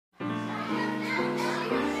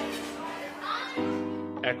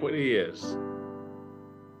equity is.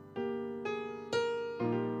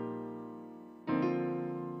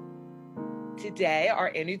 Today, our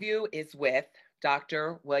interview is with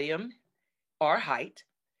Dr. William R. Hite.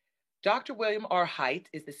 Dr. William R. Hite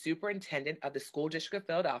is the superintendent of the School District of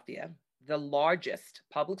Philadelphia, the largest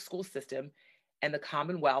public school system in the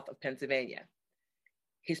Commonwealth of Pennsylvania.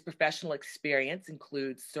 His professional experience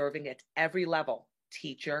includes serving at every level: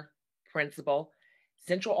 teacher, principal,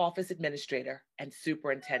 central office administrator, and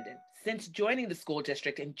superintendent. Since joining the school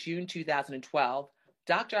district in June 2012,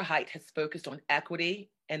 Dr. Hite has focused on equity,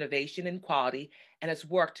 innovation, and quality, and has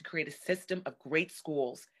worked to create a system of great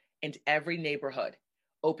schools in every neighborhood,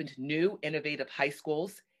 opened new innovative high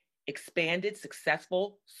schools, expanded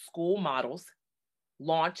successful school models,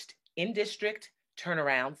 launched in-district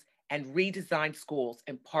turnarounds, and redesigned schools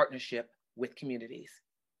in partnership with communities.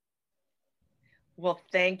 Well,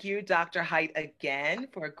 thank you, Dr. Hite, again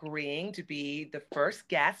for agreeing to be the first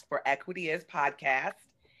guest for Equity Is podcast.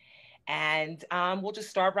 And we'll just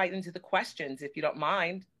start right into the questions, if you don't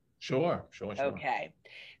mind. Sure. Okay.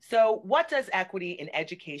 So what does equity in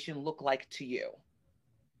education look like to you?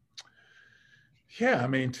 Yeah, I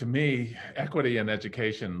mean, to me, equity in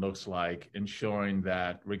education looks like ensuring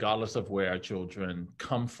that regardless of where our children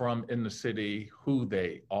come from in the city, who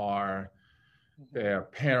they are, their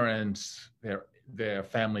parents, their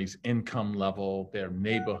family's income level, their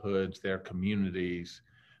neighborhoods, their communities,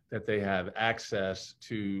 that they have access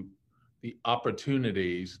to the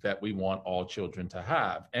opportunities that we want all children to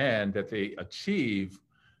have, and that they achieve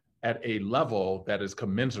at a level that is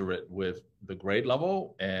commensurate with the grade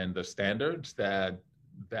level and the standards that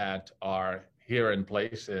are here in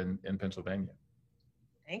place in Pennsylvania.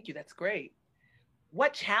 Thank you. That's great.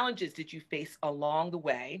 What challenges did you face along the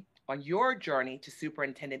way on your journey to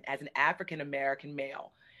superintendent as an African-American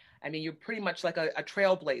male? I mean, you're pretty much like a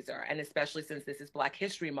trailblazer, and especially since this is Black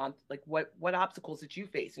History Month, like what obstacles did you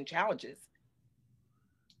face and challenges?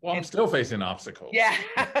 Well, I'm still facing obstacles. Yeah.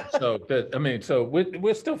 So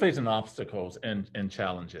we're still facing obstacles and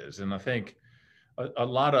challenges. And I think a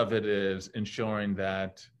lot of it is ensuring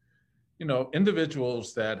that,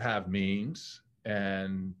 individuals that have means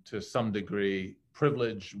and to some degree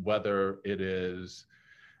privilege, whether it is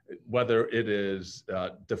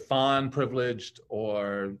defined privileged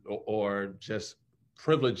or just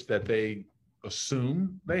privilege that they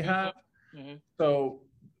assume they have. Mm-hmm. So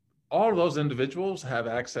all of those individuals have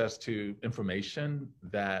access to information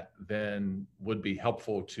that then would be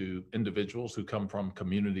helpful to individuals who come from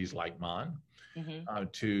communities like mine,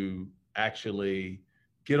 to actually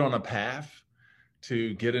get on a path,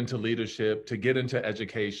 to get into leadership, to get into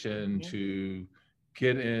education, to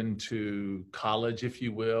get into college, if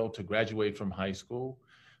you will, to graduate from high school.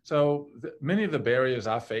 So many of the barriers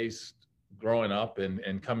I faced growing up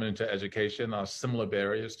and coming into education are similar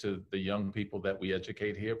barriers to the young people that we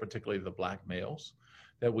educate here, particularly the Black males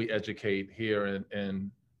that we educate here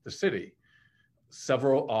in the city.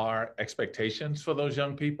 Several are expectations for those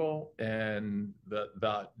young people, and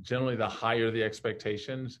generally the higher the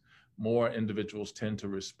expectations, more individuals tend to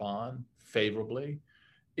respond favorably.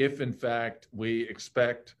 If in fact we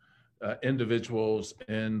expect individuals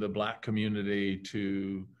in the Black community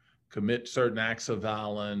to commit certain acts of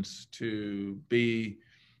violence, to be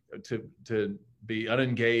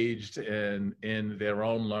unengaged in their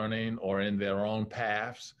own learning or in their own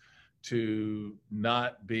paths, to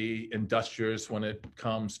not be industrious when it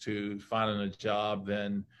comes to finding a job,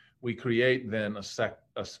 then we create then a set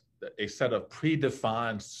of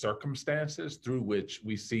predefined circumstances through which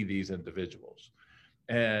we see these individuals.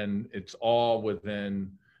 And it's all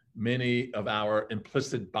within many of our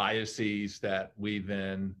implicit biases that we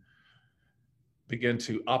then begin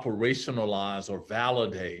to operationalize or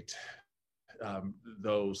validate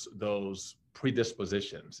those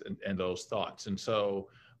predispositions and those thoughts. And so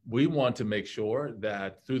we want to make sure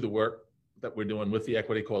that through the work that we're doing with the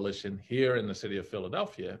Equity Coalition here in the city of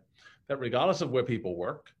Philadelphia, that regardless of where people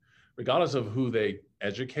work, regardless of who they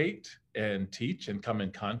educate and teach and come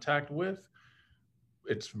in contact with,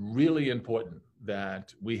 it's really important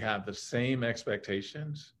that we have the same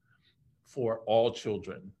expectations for all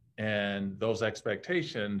children. And those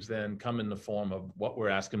expectations then come in the form of what we're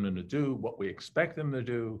asking them to do, what we expect them to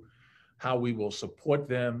do, how we will support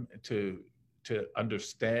them to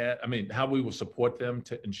understand, how we will support them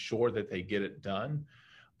to ensure that they get it done,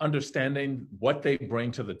 understanding what they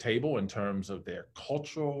bring to the table in terms of their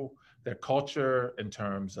culture, in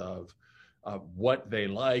terms of what they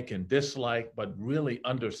like and dislike, but really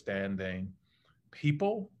understanding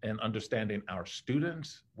people and understanding our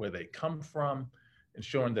students, where they come from,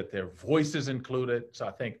 ensuring that their voice is included. So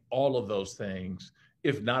I think all of those things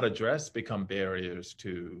if not addressed, become barriers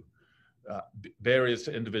to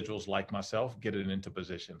individuals like myself getting into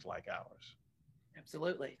positions like ours.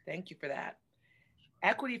 Absolutely. Thank you for that.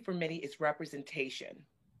 Equity for many is representation.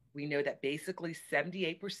 We know that basically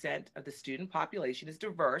 78% of the student population is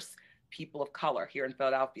diverse people of color here in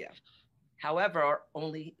Philadelphia. However,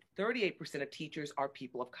 only 38% of teachers are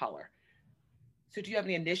people of color. So, do you have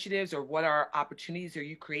any initiatives, or what are opportunities are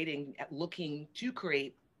you creating, looking to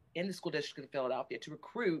create in the school district of Philadelphia to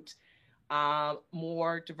recruit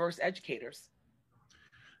more diverse educators?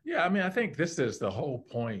 Yeah, I mean, I think this is the whole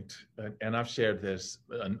point, and I've shared this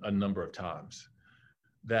a number of times,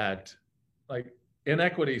 that like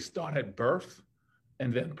inequities start at birth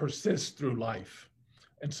and then persist through life.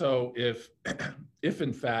 And so if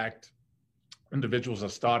in fact individuals are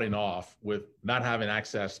starting off with not having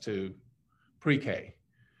access to pre-K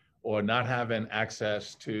or not having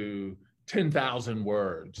access to 10,000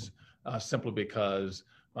 words simply because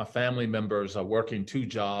my family members are working 2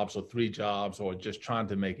 jobs or 3 jobs or just trying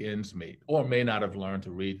to make ends meet or may not have learned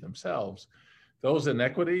to read themselves, those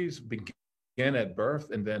inequities begin at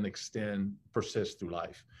birth and then persist through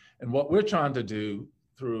life. And what we're trying to do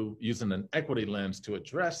through using an equity lens to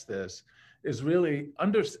address this is really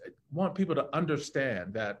want people to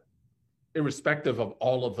understand that irrespective of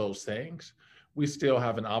all of those things, we still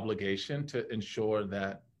have an obligation to ensure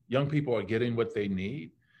that young people are getting what they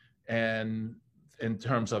need, and in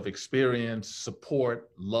terms of experience,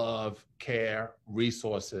 support, love, care,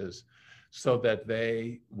 resources, so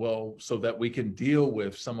that we can deal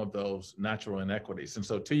with some of those natural inequities. And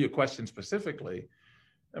so to your question specifically,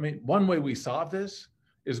 I mean, one way we solve this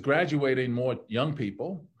is graduating more young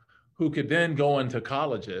people who could then go into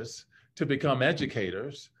colleges to become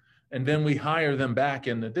educators, and then we hire them back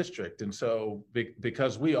in the district. And so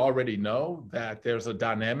because we already know that there's a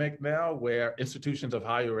dynamic now where institutions of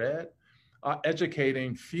higher ed are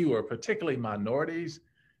educating fewer, particularly minorities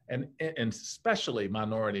and especially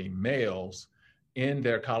minority males in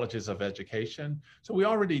their colleges of education. So we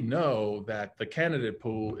already know that the candidate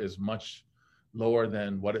pool is much lower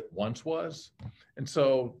than what it once was. And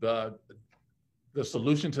so the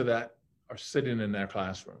solution to that are sitting in their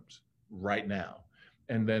classrooms right now.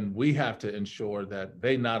 And then we have to ensure that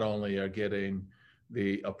they not only are getting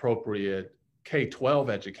the appropriate K-12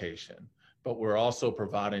 education, but we're also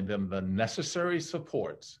providing them the necessary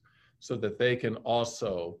supports so that they can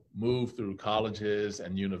also move through colleges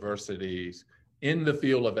and universities in the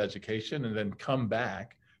field of education and then come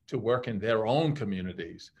back to work in their own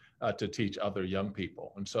communities to teach other young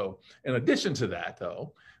people. And so in addition to that,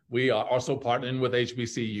 though, we are also partnering with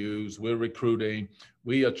HBCUs. We're recruiting.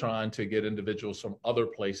 We are trying to get individuals from other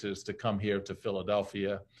places to come here to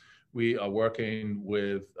Philadelphia. We are working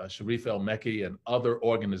with Sharif El-Mekki and other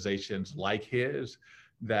organizations like his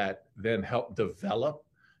that then help develop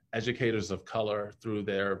educators of color through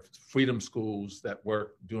their freedom schools that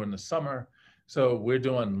work during the summer. So we're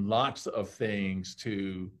doing lots of things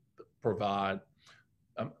to provide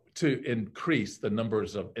to increase the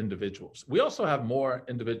numbers of individuals. We also have more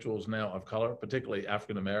individuals now of color, particularly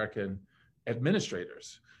African-American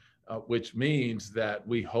administrators, which means that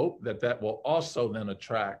we hope that that will also then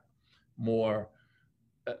attract more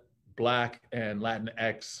Black and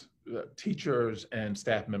Latinx teachers and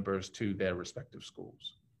staff members to their respective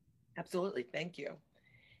schools. Absolutely, thank you.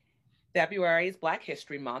 February is Black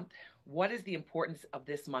History Month. What is the importance of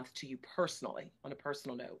this month to you personally, on a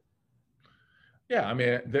personal note? Yeah, I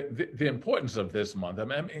mean, the importance of this month, I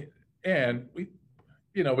mean, and we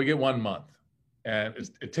get 1 month, and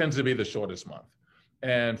it tends to be the shortest month.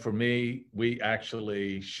 And for me, we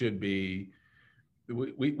actually should be,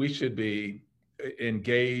 we should be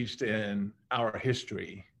engaged in our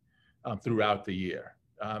history throughout the year.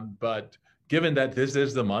 But given that this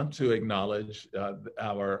is the month to acknowledge the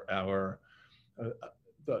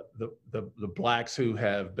Blacks who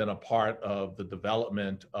have been a part of the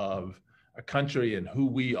development of a country and who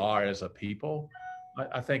we are as a people,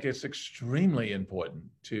 I think it's extremely important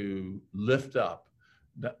to lift up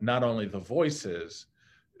not only the voices,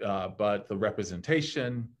 but the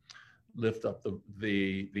representation, lift up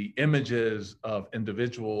the images of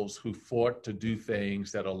individuals who fought to do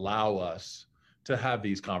things that allow us to have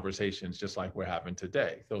these conversations just like we're having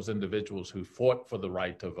today. Those individuals who fought for the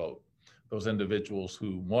right to vote, those individuals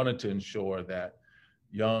who wanted to ensure that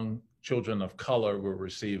young children of color were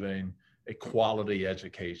receiving a quality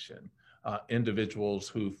education, individuals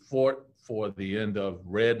who fought for the end of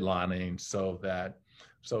redlining so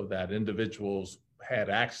that individuals had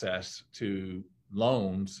access to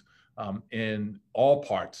loans in all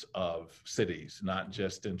parts of cities, not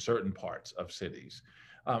just in certain parts of cities.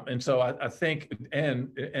 And so I think,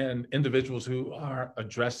 and individuals who are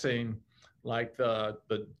addressing like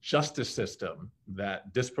the justice system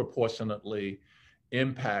that disproportionately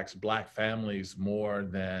impacts Black families more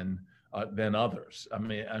than others. I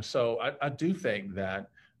mean, and so I do think that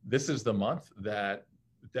this is the month that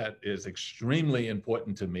is extremely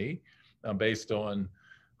important to me, based on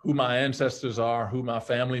who my ancestors are, who my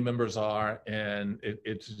family members are, and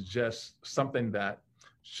it's just something that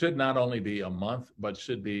should not only be a month, but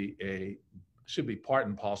should be part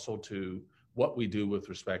and parcel to what we do with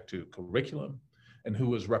respect to curriculum and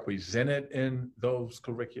who is represented in those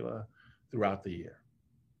curricula throughout the year.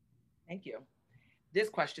 Thank you. This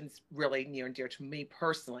question's really near and dear to me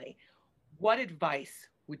personally. What advice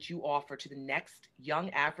would you offer to the next young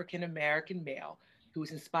African American male who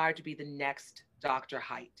is inspired to be the next Dr.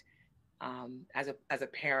 Hite? As a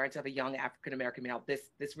parent of a young African American male,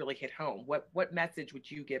 this really hit home. What message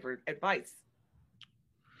would you give or advice?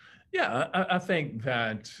 Yeah, I think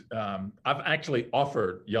that I've actually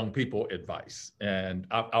offered young people advice, and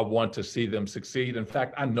I want to see them succeed. In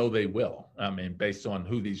fact, I know they will. I mean, based on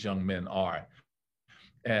who these young men are,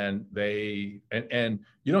 and and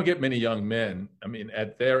you don't get many young men. I mean,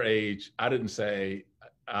 at their age, I didn't say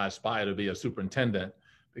I aspire to be a superintendent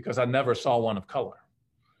because I never saw one of color.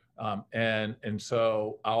 And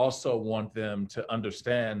so I also want them to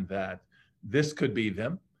understand that this could be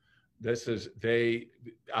them.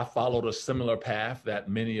 I followed a similar path that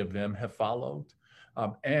many of them have followed,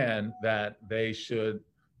 and that they should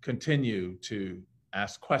continue to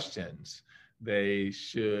ask questions. They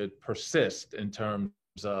should persist in terms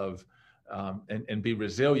of, and be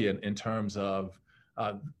resilient in terms of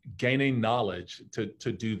gaining knowledge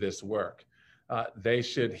to do this work. They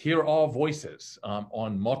should hear all voices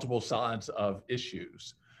on multiple sides of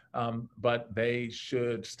issues. But they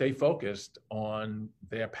should stay focused on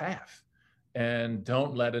their path and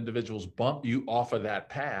don't let individuals bump you off of that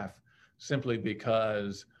path simply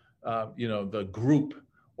because the group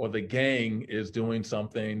or the gang is doing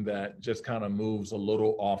something that just kind of moves a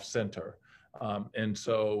little off center. And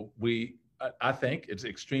so I think it's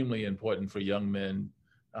extremely important for young men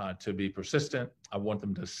to be persistent. I want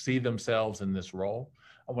them to see themselves in this role.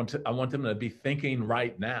 I want them to be thinking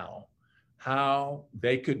right now how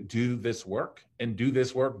they could do this work and do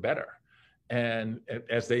this work better. And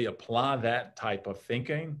as they apply that type of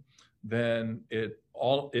thinking, then it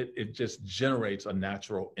just generates a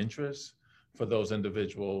natural interest for those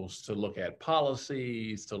individuals to look at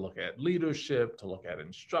policies, to look at leadership, to look at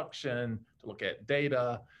instruction, to look at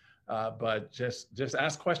data, but just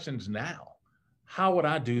ask questions now. How would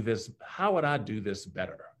I do this? How would I do this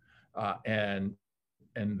better? And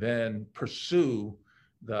then pursue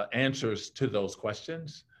the answers to those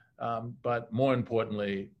questions. But more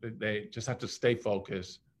importantly, they just have to stay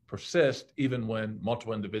focused, persist, even when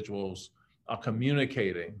multiple individuals are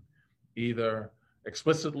communicating either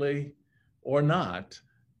explicitly or not.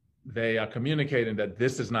 They are communicating that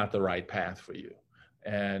this is not the right path for you.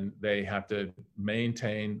 And they have to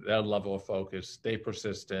maintain that level of focus, stay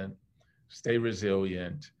persistent, stay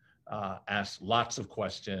resilient, ask lots of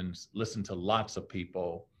questions, listen to lots of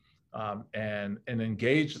people, and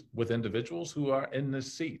engage with individuals who are in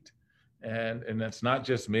this seat. And that's not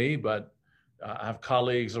just me, but I have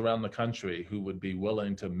colleagues around the country who would be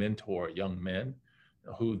willing to mentor young men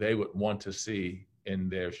who they would want to see in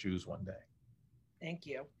their shoes one day. Thank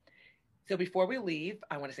you. So before we leave,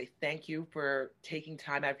 I want to say thank you for taking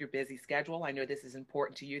time out of your busy schedule. I know this is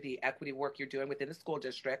important to you, the equity work you're doing within the school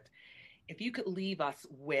district. If you could leave us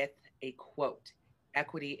with a quote,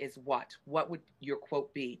 equity is what? What would your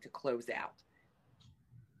quote be to close out?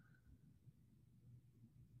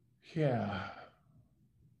 Yeah.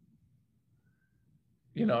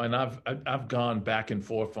 And I've gone back and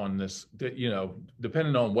forth on this,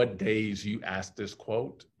 depending on what days you ask this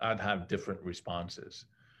quote, I'd have different responses.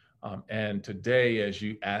 And today, as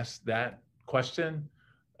you ask that question,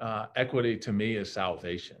 equity to me is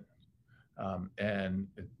salvation. And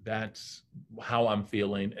that's how I'm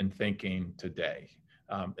feeling and thinking today.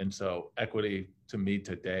 And so equity to me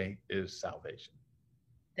today is salvation.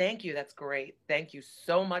 Thank you. That's great. Thank you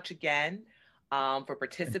so much again for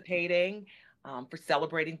participating, for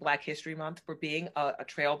celebrating Black History Month, for being a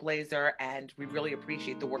trailblazer. And we really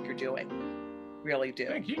appreciate the work you're doing. Really do.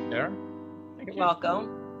 Thank you, Sarah. You're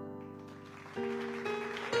welcome.